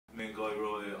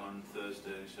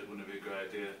Thursday and he said, wouldn't it be a great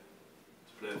idea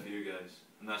to play it for you guys?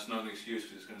 And that's not an excuse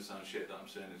because it's going to sound shit that I'm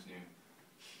saying it's new. It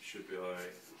should be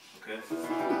alright, okay?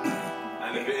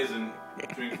 And if it isn't,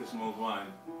 drink some old wine.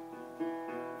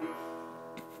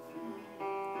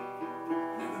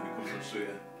 And then it becomes much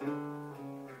sweeter.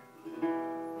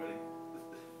 Ready?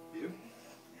 You?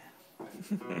 Yeah.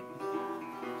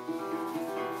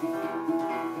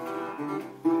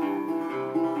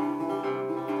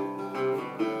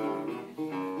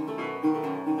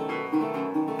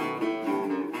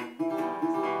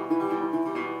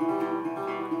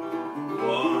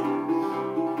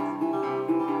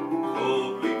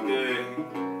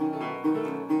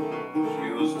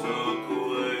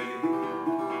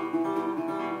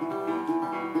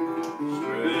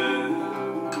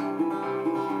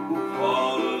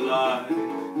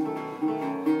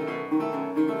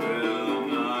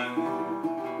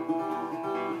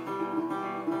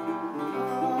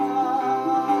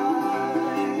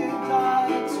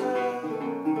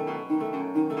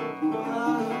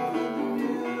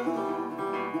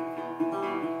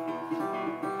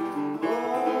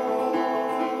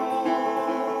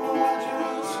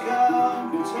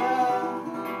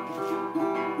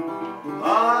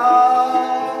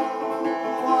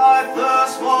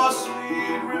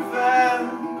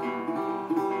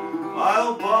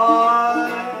 I'll buy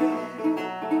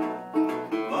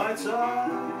my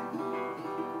time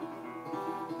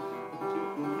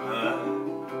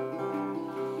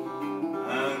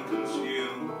and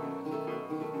consume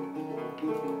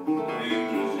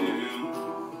dangerous you.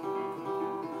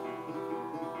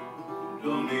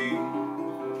 Don't eat,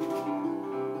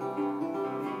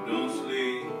 don't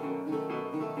sleep,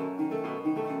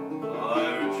 I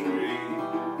retreat.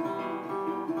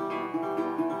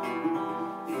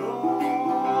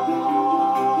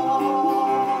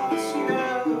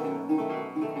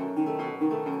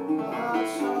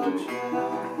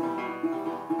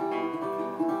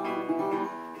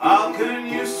 How can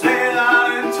you say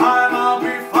that in time I'll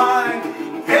be fine?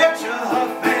 Picture her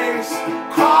face,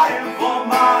 crying for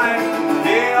mine.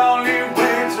 The only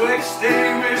way to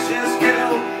extinguish is killing.